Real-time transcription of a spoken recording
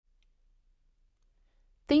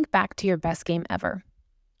Think back to your best game ever.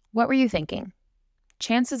 What were you thinking?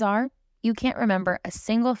 Chances are you can't remember a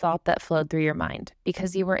single thought that flowed through your mind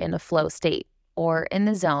because you were in a flow state or in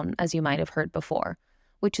the zone, as you might have heard before,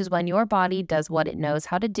 which is when your body does what it knows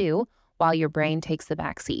how to do while your brain takes the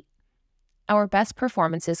back seat. Our best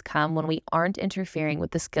performances come when we aren't interfering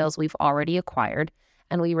with the skills we've already acquired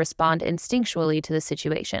and we respond instinctually to the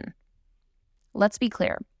situation. Let's be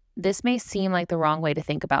clear, this may seem like the wrong way to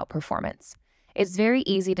think about performance. It's very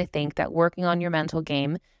easy to think that working on your mental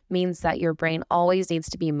game means that your brain always needs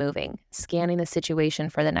to be moving, scanning the situation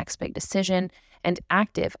for the next big decision, and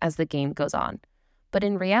active as the game goes on. But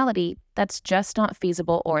in reality, that's just not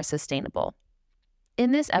feasible or sustainable.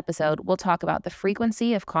 In this episode, we'll talk about the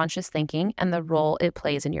frequency of conscious thinking and the role it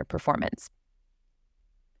plays in your performance.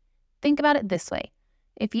 Think about it this way.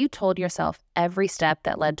 If you told yourself every step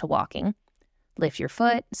that led to walking, lift your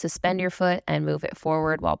foot, suspend your foot, and move it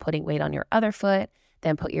forward while putting weight on your other foot,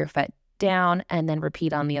 then put your foot down, and then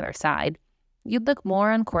repeat on the other side, you'd look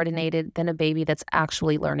more uncoordinated than a baby that's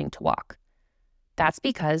actually learning to walk. That's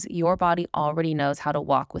because your body already knows how to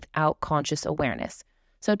walk without conscious awareness.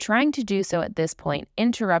 So trying to do so at this point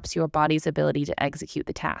interrupts your body's ability to execute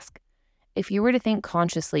the task. If you were to think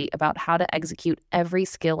consciously about how to execute every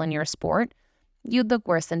skill in your sport, you'd look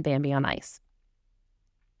worse than Bambi on ice.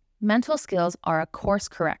 Mental skills are a course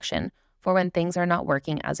correction for when things are not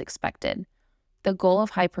working as expected. The goal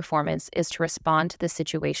of high performance is to respond to the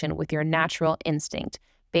situation with your natural instinct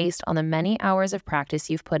based on the many hours of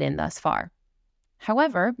practice you've put in thus far.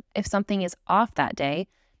 However, if something is off that day,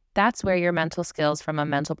 that's where your mental skills from a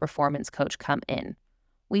mental performance coach come in.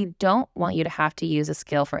 We don't want you to have to use a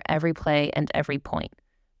skill for every play and every point,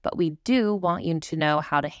 but we do want you to know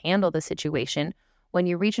how to handle the situation when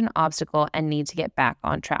you reach an obstacle and need to get back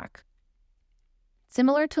on track.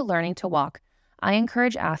 Similar to learning to walk, I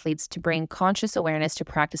encourage athletes to bring conscious awareness to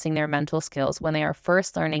practicing their mental skills when they are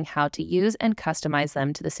first learning how to use and customize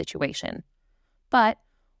them to the situation. But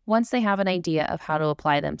once they have an idea of how to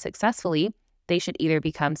apply them successfully, they should either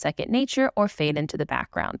become second nature or fade into the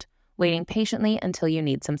background, waiting patiently until you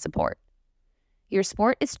need some support. Your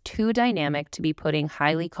sport is too dynamic to be putting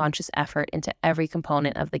highly conscious effort into every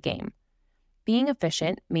component of the game. Being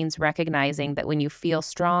efficient means recognizing that when you feel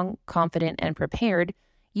strong, confident, and prepared,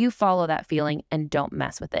 you follow that feeling and don't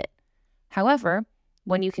mess with it. However,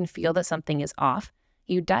 when you can feel that something is off,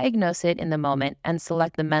 you diagnose it in the moment and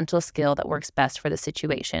select the mental skill that works best for the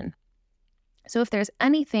situation. So if there's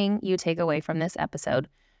anything you take away from this episode,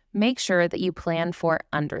 make sure that you plan for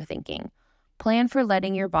underthinking. Plan for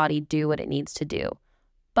letting your body do what it needs to do.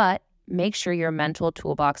 But make sure your mental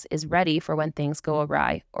toolbox is ready for when things go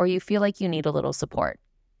awry or you feel like you need a little support.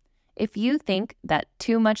 If you think that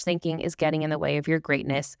too much thinking is getting in the way of your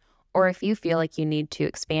greatness, or if you feel like you need to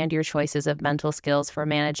expand your choices of mental skills for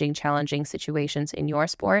managing challenging situations in your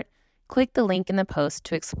sport, click the link in the post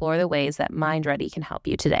to explore the ways that Mind Ready can help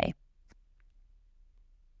you today.